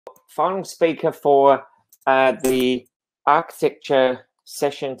final speaker for the architecture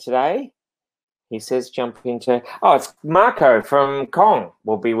session today. He says jump into, oh, it's Marco from Kong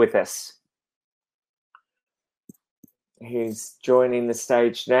will be with us. He's joining the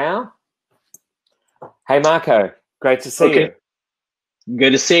stage now. Hey, Marco, great to see you.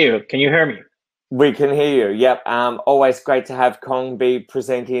 Good to see you. Can you hear me? We can hear you. Yep. Always great to have Kong be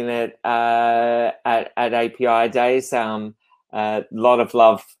presenting at API Days. A lot of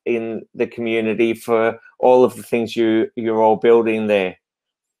love in the community for all of the things you're all building there.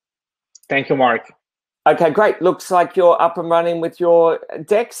 Thank you, Mark. Okay, great. Looks like you're up and running with your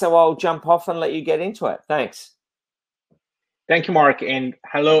deck, so I'll jump off and let you get into it. Thanks. Thank you, Mark, and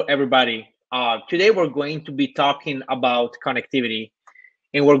hello, everybody. Today we're going to be talking about connectivity,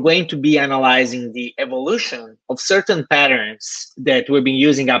 and we're going to be analyzing the evolution of certain patterns that we've been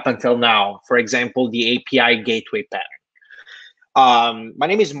using up until now. For example, the API gateway pattern. My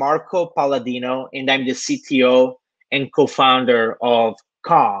name is Marco Palladino, and I'm the CTO and co-founder of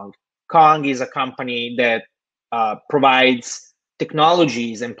Kong. Kong is a company that provides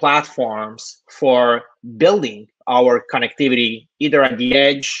technologies and platforms for building our connectivity, either at the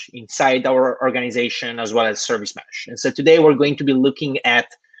edge, inside our organization, as well as service mesh. And so today we're going to be looking at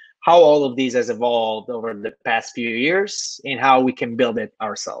how all of these has evolved over the past few years and how we can build it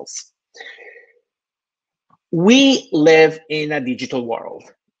ourselves. We live in a digital world.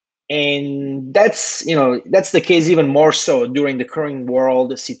 And that's the case even more so during the current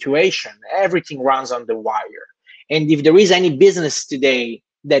world situation. Everything runs on the wire. And if there is any business today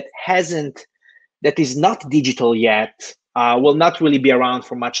that is not digital yet, will not really be around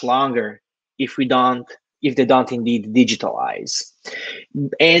for much longer if they don't indeed digitalize.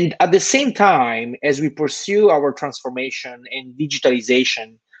 And at the same time, as we pursue our transformation and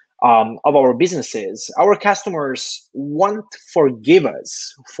digitalization of our businesses, our customers won't forgive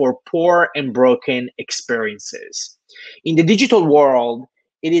us for poor and broken experiences. In the digital world,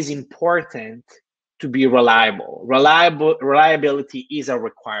 it is important to be reliable. Reliability is a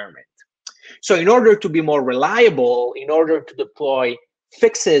requirement. So in order to be more reliable, in order to deploy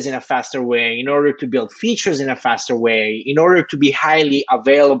fixes in a faster way, in order to build features in a faster way, in order to be highly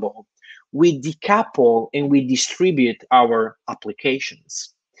available, we decouple and we distribute our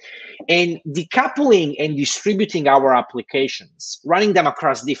applications. And decoupling and distributing our applications, running them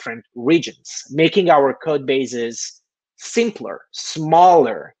across different regions, making our code bases simpler,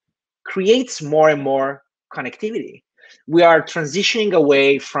 smaller, creates more and more connectivity. We are transitioning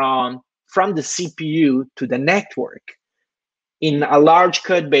away from the CPU to the network. In a large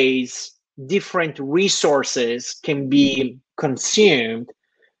code base, different resources can be consumed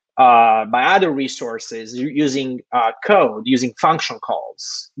by other resources using code, using function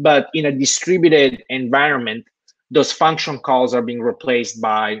calls. But in a distributed environment, those function calls are being replaced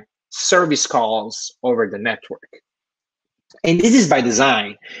by service calls over the network. And this is by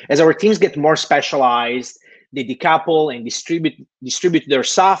design. As our teams get more specialized, they decouple and distribute their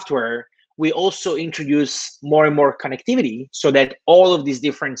software, we also introduce more and more connectivity so that all of these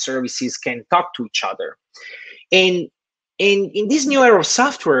different services can talk to each other. And in this new era of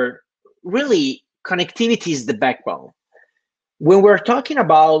software, really, connectivity is the backbone. When we're talking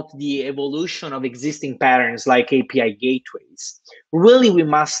about the evolution of existing patterns like API gateways, really we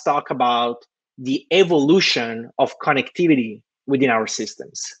must talk about the evolution of connectivity within our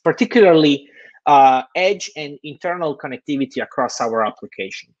systems, particularly edge and internal connectivity across our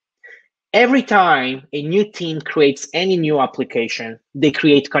application. Every time a new team creates any new application, they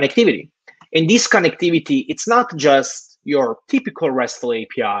create connectivity. And this connectivity, it's not just your typical RESTful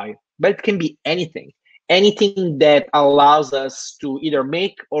API, but it can be anything that allows us to either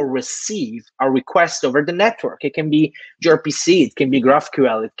make or receive a request over the network. It can be gRPC, it can be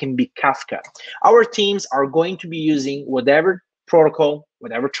GraphQL, it can be Kafka. Our teams are going to be using whatever protocol,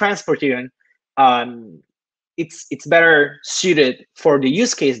 whatever transport even, it's better suited for the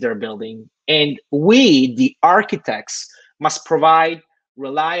use case they're building. And we, the architects, must provide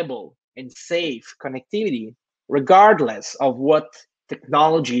reliable and safe connectivity regardless of what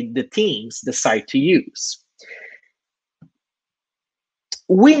technology the teams decide to use.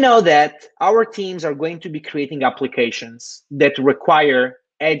 We know that our teams are going to be creating applications that require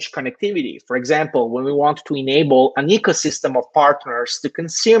edge connectivity. For example, when we want to enable an ecosystem of partners to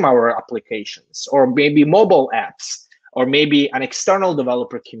consume our applications, or maybe mobile apps, or maybe an external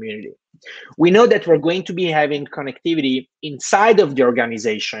developer community. We know that we're going to be having connectivity inside of the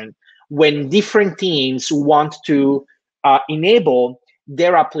organization when different teams want to enable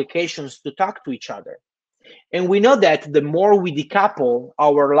their applications to talk to each other. And we know that the more we decouple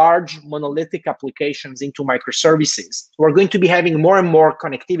our large monolithic applications into microservices, we're going to be having more and more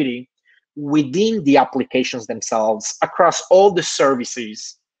connectivity within the applications themselves across all the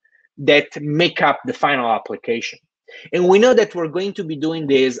services that make up the final application. And we know that we're going to be doing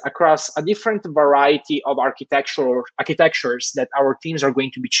this across a different variety of architectures that our teams are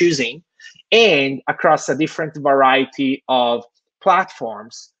going to be choosing, and across a different variety of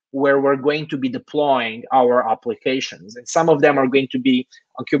platforms where we're going to be deploying our applications. And some of them are going to be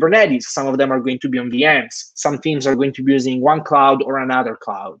on Kubernetes, some of them are going to be on VMs, some teams are going to be using one cloud or another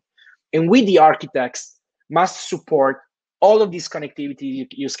cloud. And we, the architects, must support all of these connectivity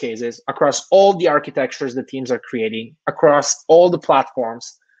use cases across all the architectures the teams are creating, across all the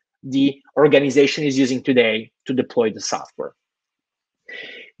platforms the organization is using today to deploy the software.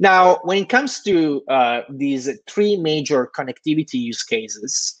 Now, when it comes to these three major connectivity use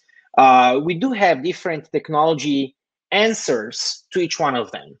cases, we do have different technology answers to each one of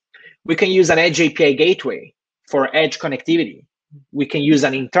them. We can use an Edge API gateway for edge connectivity. We can use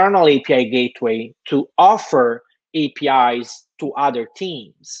an internal API gateway to offer APIs to other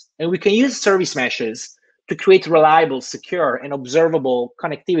teams. And we can use service meshes to create reliable, secure, and observable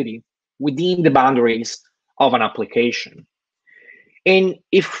connectivity within the boundaries of an application. And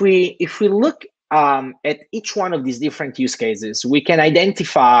if we look at each one of these different use cases, we can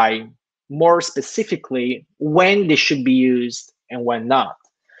identify more specifically when they should be used and when not.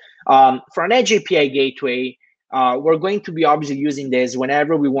 For an Edge API gateway, we're going to be obviously using this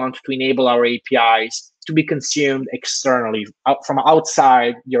whenever we want to enable our APIs to be consumed externally from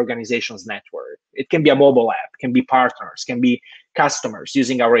outside the organization's network. It can be a mobile app, can be partners, can be customers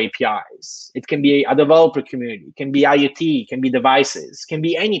using our APIs. It can be a developer community, it can be IoT, can be devices, can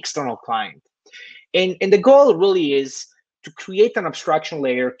be any external client. And the goal really is to create an abstraction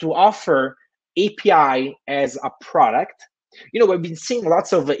layer to offer API as a product. You know, we've been seeing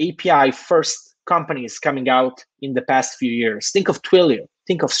lots of API first companies coming out in the past few years. Think of Twilio,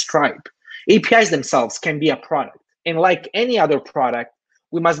 think of Stripe. APIs themselves can be a product. And like any other product,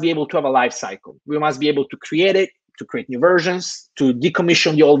 we must be able to have a life cycle. We must be able to create it, to create new versions, to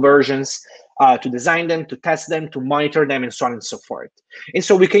decommission the old versions, to design them, to test them, to monitor them, and so on and so forth. And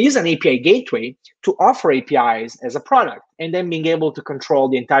so we can use an API gateway to offer APIs as a product, and then being able to control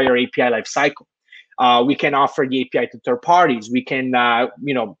the entire API life cycle. We can offer the API to third parties. We can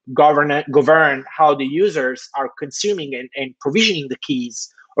govern how the users are consuming and provisioning the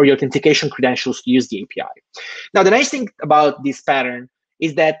keys or the authentication credentials to use the API. Now, the nice thing about this pattern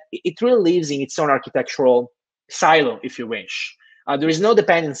is that it really lives in its own architectural silo, if you wish. There is no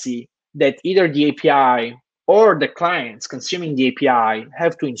dependency that either the API or the clients consuming the API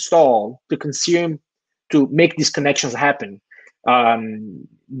have to install to consume, to make these connections happen.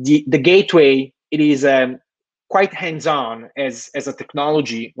 The gateway, it is quite hands-on as a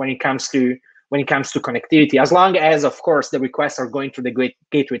technology when it comes to connectivity. As long as, of course, the requests are going through the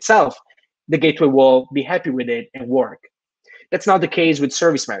gateway itself, the gateway will be happy with it and work. That's not the case with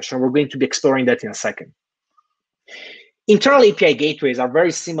service mesh, and we're going to be exploring that in a second. Internal API gateways are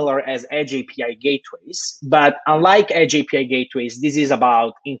very similar as Edge API gateways, but unlike Edge API gateways, this is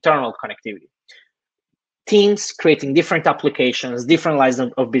about internal connectivity. Teams creating different applications, different lines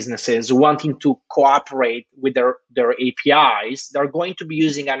of businesses wanting to cooperate with their APIs, they're going to be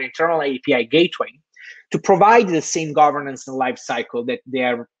using an internal API gateway to provide the same governance and life cycle that they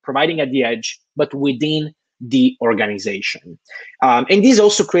are providing at the edge, but within the organization. And this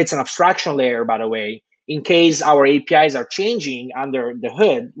also creates an abstraction layer, by the way. In case our APIs are changing under the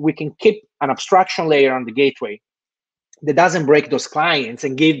hood, we can keep an abstraction layer on the gateway that doesn't break those clients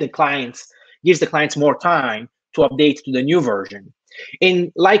and gives the clients more time to update to the new version.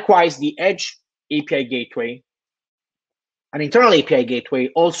 And likewise, the Edge API gateway, an internal API gateway,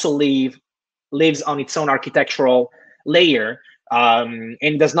 also lives on its own architectural layer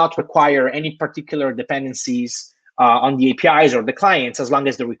and does not require any particular dependencies on the APIs or the clients as long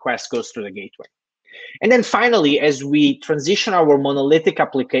as the request goes through the gateway. And then finally, as we transition our monolithic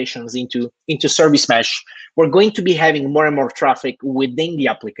applications into service mesh, we're going to be having more and more traffic within the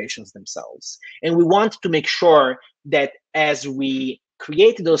applications themselves. And we want to make sure that as we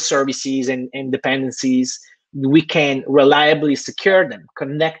create those services and dependencies, we can reliably secure them,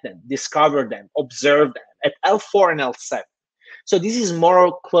 connect them, discover them, observe them at L4 and L7. So this is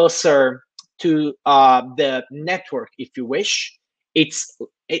more closer to the network, if you wish.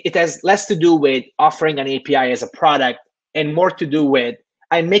 It has less to do with offering an API as a product and more to do with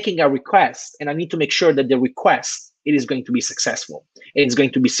I'm making a request and I need to make sure that the request, it is going to be successful. It's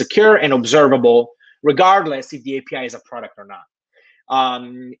going to be secure and observable, regardless if the API is a product or not.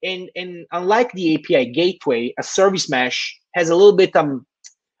 And unlike the API gateway, a service mesh has a little bit a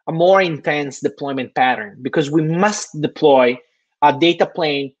more intense deployment pattern, because we must deploy a data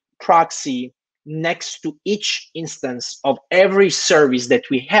plane proxy next to each instance of every service that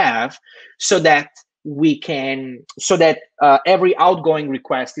we have, so that every outgoing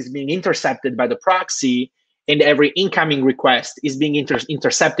request is being intercepted by the proxy, and every incoming request is being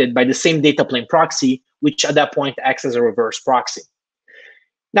intercepted by the same data plane proxy, which at that point acts as a reverse proxy.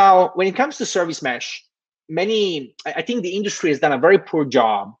 Now, when it comes to service mesh, I think the industry has done a very poor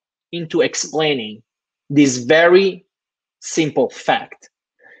job into explaining this very simple fact.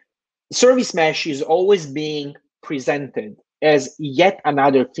 Service mesh is always being presented as yet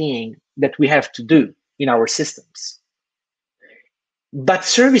another thing that we have to do in our systems. But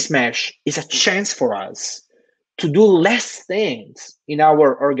service mesh is a chance for us to do less things in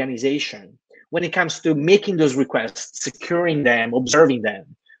our organization when it comes to making those requests, securing them, observing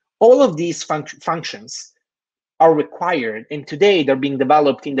them. All of these functions are required, and today they're being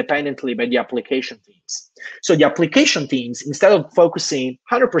developed independently by the application teams. So the application teams, instead of focusing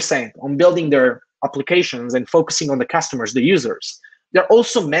 100% on building their applications and focusing on the customers, the users, they're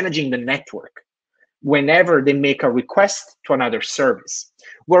also managing the network whenever they make a request to another service.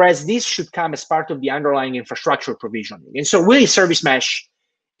 Whereas this should come as part of the underlying infrastructure provisioning. And so really, service mesh,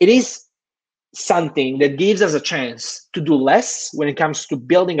 it is something that gives us a chance to do less when it comes to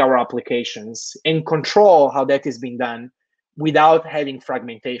building our applications and control how that is being done without having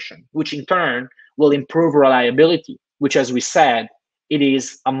fragmentation, which in turn will improve reliability, which, as we said, it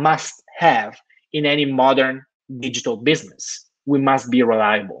is a must-have in any modern digital business. We must be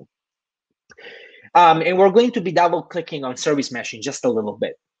reliable. And we're going to be double-clicking on service mesh in just a little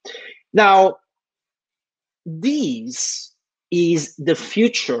bit. Now, these is the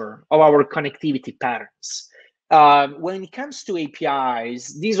future of our connectivity patterns. When it comes to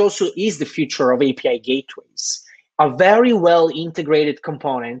APIs, this also is the future of API gateways, a very well integrated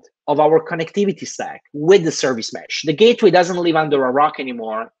component of our connectivity stack with the service mesh. The gateway doesn't live under a rock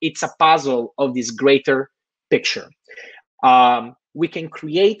anymore. It's a puzzle of this greater picture. We can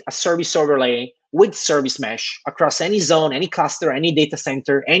create a service overlay with service mesh across any zone, any cluster, any data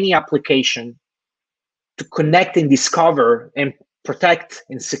center, any application, to connect and discover and protect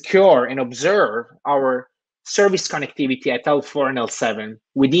and secure and observe our service connectivity at L4 and L7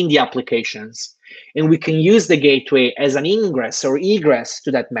 within the applications. And we can use the gateway as an ingress or egress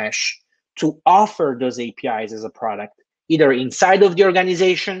to that mesh to offer those APIs as a product, either inside of the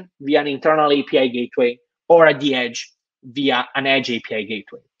organization via an internal API gateway, or at the edge via an edge API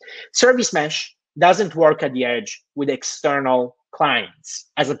gateway. Service mesh doesn't work at the edge with external clients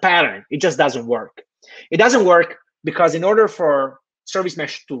as a pattern. It just doesn't work. It doesn't work because in order for service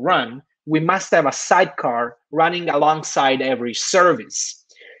mesh to run, we must have a sidecar running alongside every service.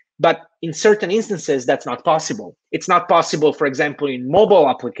 But in certain instances, that's not possible. It's not possible, for example, in mobile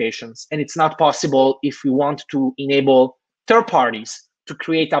applications, and it's not possible if we want to enable third parties to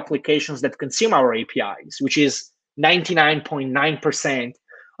create applications that consume our APIs, which is 99.9%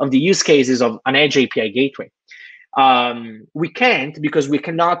 of the use cases of an edge API gateway. We can't, because we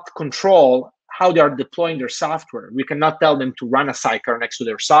cannot control how they are deploying their software. We cannot tell them to run a sidecar next to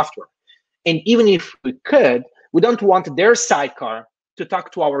their software. And even if we could, we don't want their sidecar to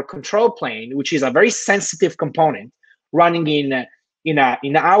talk to our control plane, which is a very sensitive component running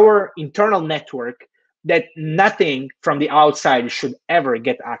in our internal network that nothing from the outside should ever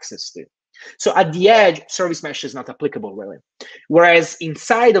get access to. So at the edge, service mesh is not applicable, really. Whereas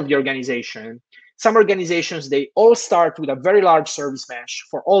inside of the organization, some organizations, they all start with a very large service mesh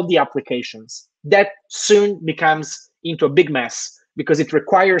for all the applications. That soon becomes into a big mess because it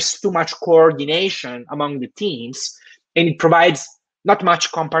requires too much coordination among the teams, and it provides not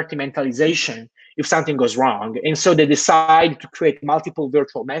much compartmentalization if something goes wrong. And so they decide to create multiple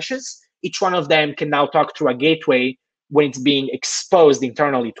virtual meshes. Each one of them can now talk through a gateway when it's being exposed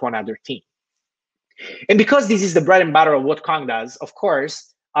internally to another team. And because this is the bread and butter of what Kong does, of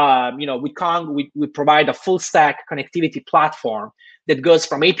course, with Kong, we provide a full stack connectivity platform that goes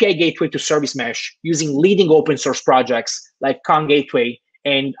from API gateway to service mesh using leading open source projects like Kong Gateway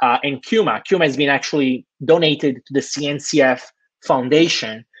and Kuma. Kuma has been actually donated to the CNCF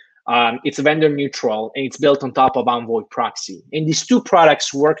Foundation. It's vendor neutral, and it's built on top of Envoy Proxy. And these two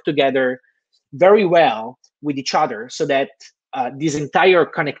products work together very well with each other so that this entire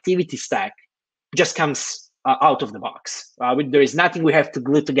connectivity stack just comes out of the box. There is nothing we have to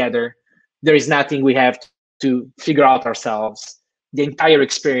glue together. There is nothing we have to figure out ourselves. The entire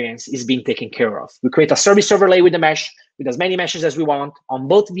experience is being taken care of. We create a service overlay with the mesh, with as many meshes as we want on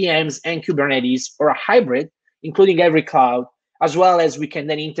both VMs and Kubernetes, or a hybrid, including every cloud, as well as we can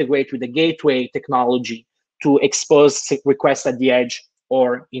then integrate with the gateway technology to expose requests at the edge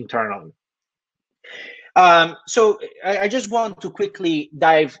or internally. So I just want to quickly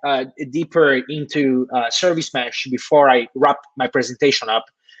dive deeper into service mesh before I wrap my presentation up.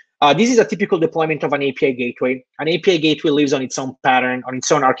 This is a typical deployment of an API gateway. An API gateway lives on its own pattern, on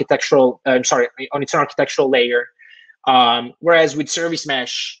its own architectural, on its own architectural layer. Whereas with service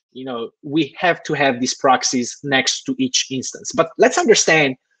mesh, we have to have these proxies next to each instance. But let's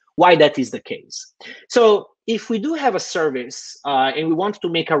understand why that is the case. So if we do have a service and we want to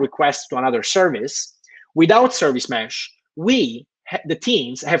make a request to another service, without service mesh, the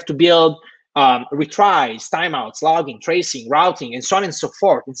teams have to build retries, timeouts, logging, tracing, routing, and so on and so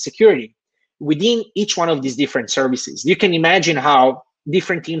forth in security within each one of these different services. You can imagine how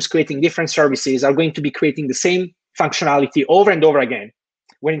different teams creating different services are going to be creating the same functionality over and over again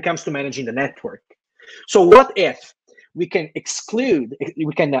when it comes to managing the network. So what if we can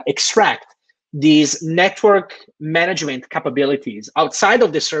extract these network management capabilities outside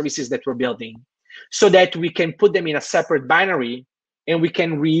of the services that we're building, so that we can put them in a separate binary and we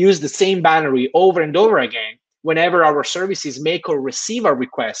can reuse the same binary over and over again whenever our services make or receive a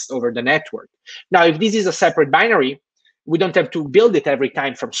request over the network. Now, if this is a separate binary, we don't have to build it every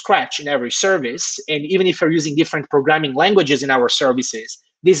time from scratch in every service. And even if we're using different programming languages in our services,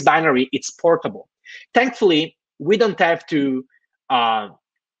 this binary, it's portable. Thankfully, we don't have to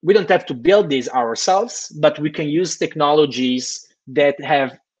build these ourselves, but we can use technologies that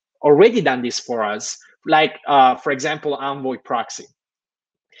have already done this for us, like, for example, Envoy proxy.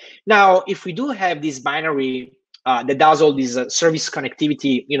 Now, if we do have this binary that does all these service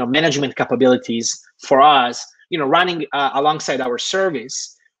connectivity, management capabilities for us, running alongside our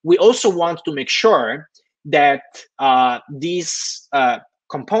service, we also want to make sure that this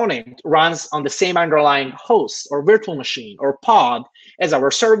component runs on the same underlying host or virtual machine or pod as our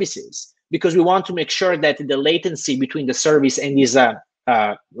services, because we want to make sure that the latency between the service and this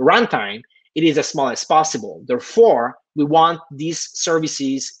runtime, it is as small as possible. Therefore, we want these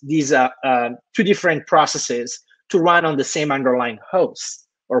services, these two different processes, to run on the same underlying host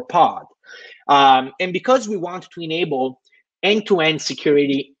or pod. And because we want to enable end-to-end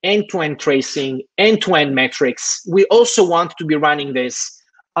security, end-to-end tracing, end-to-end metrics, we also want to be running this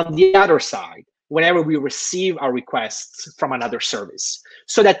on the other side whenever we receive our requests from another service,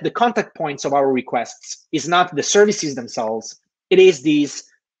 so that the contact points of our requests is not the services themselves, it is this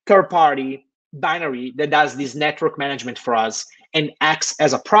third-party binary that does this network management for us and acts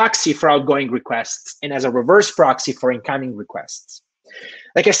as a proxy for outgoing requests and as a reverse proxy for incoming requests.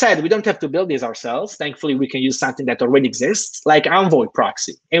 Like I said, we don't have to build these ourselves. Thankfully, we can use something that already exists, like Envoy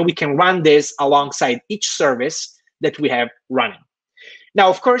proxy, and we can run this alongside each service that we have running. Now,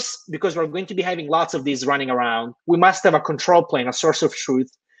 of course, because we're going to be having lots of these running around, we must have a control plane, a source of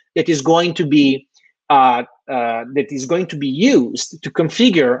truth that is going to be used to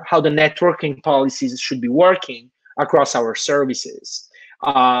configure how the networking policies should be working across our services.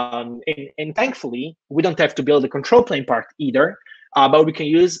 And thankfully, we don't have to build the control plane part either, but we can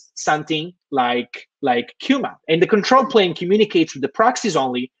use something like QMAP. And the control plane communicates with the proxies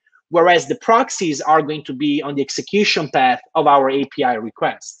only, whereas the proxies are going to be on the execution path of our API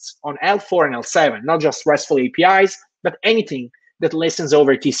requests on L4 and L7, not just RESTful APIs, but anything that listens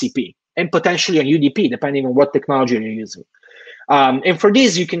over TCP, and potentially on UDP, depending on what technology you're using. And for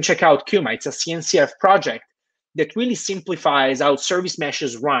this, you can check out QMA. It's a CNCF project that really simplifies how service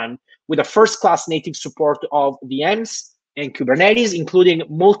meshes run with a first-class native support of VMs and Kubernetes, including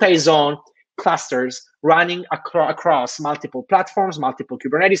multi-zone clusters running across multiple platforms, multiple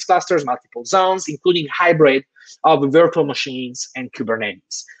Kubernetes clusters, multiple zones, including hybrid of virtual machines and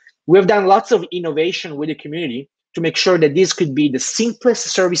Kubernetes. We've done lots of innovation with the community to make sure that this could be the simplest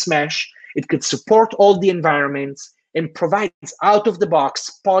service mesh. It could support all the environments and provides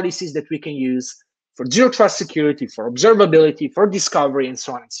out-of-the-box policies that we can use for zero trust security, for observability, for discovery, and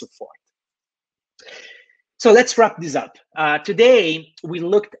so on and so forth. So let's wrap this up. Today, we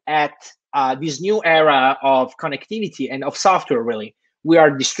looked at this new era of connectivity and of software, really. We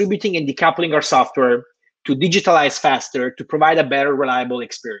are distributing and decoupling our software to digitalize faster, to provide a better, reliable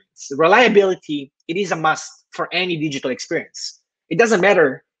experience. Reliability, it is a must for any digital experience. It doesn't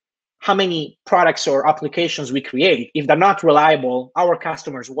matter how many products or applications we create. If they're not reliable, our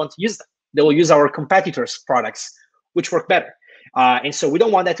customers won't use them. They will use our competitors' products, which work better. And so we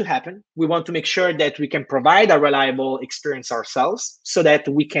don't want that to happen. We want to make sure that we can provide a reliable experience ourselves so that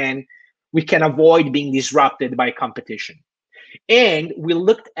we can avoid being disrupted by competition. And we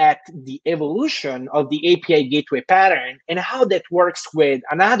looked at the evolution of the API gateway pattern and how that works with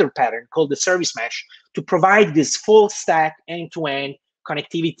another pattern called the service mesh to provide this full stack end-to-end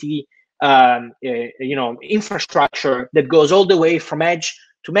connectivity infrastructure that goes all the way from edge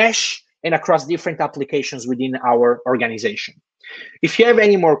to mesh and across different applications within our organization. If you have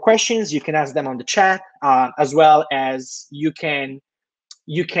any more questions, you can ask them on the chat, as well as you can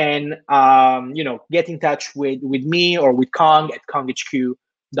get in touch with me or with Kong at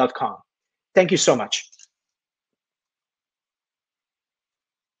konghq.com. Thank you so much.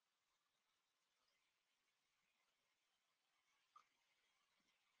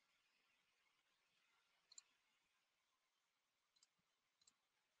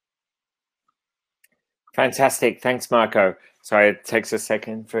 Fantastic. Thanks, Marco. Sorry, it takes a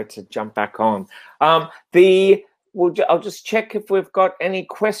second for it to jump back on. I'll just check if we've got any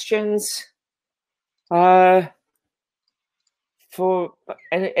questions. For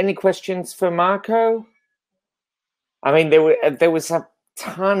any questions for Marco? I mean, there was a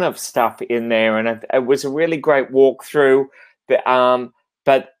ton of stuff in there, and it was a really great walkthrough.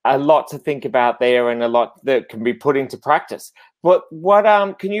 But a lot to think about there, and a lot that can be put into practice. Are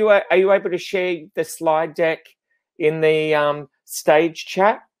you able to share the slide deck in the stage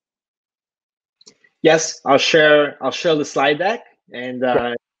chat? Yes, I'll share the slide deck and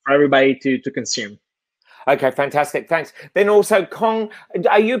for everybody to consume. Okay, fantastic. Thanks. Then also, Kong,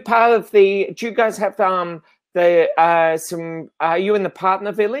 are you part of the? Do you guys have are you in the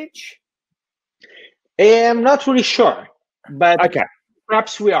partner village? I'm not really sure, but okay.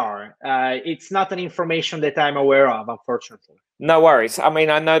 Perhaps we are. It's not an information that I'm aware of, unfortunately. No worries. I mean,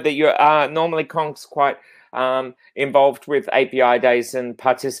 I know that you're normally Kong's quite involved with API days and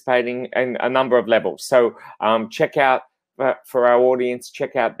participating in a number of levels. So check out, for our audience,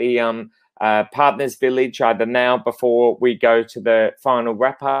 check out the Partners Village either now before we go to the final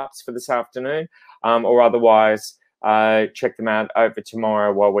wrap-ups for this afternoon, or otherwise check them out over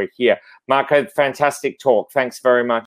tomorrow while we're here. Marco, fantastic talk. Thanks very much.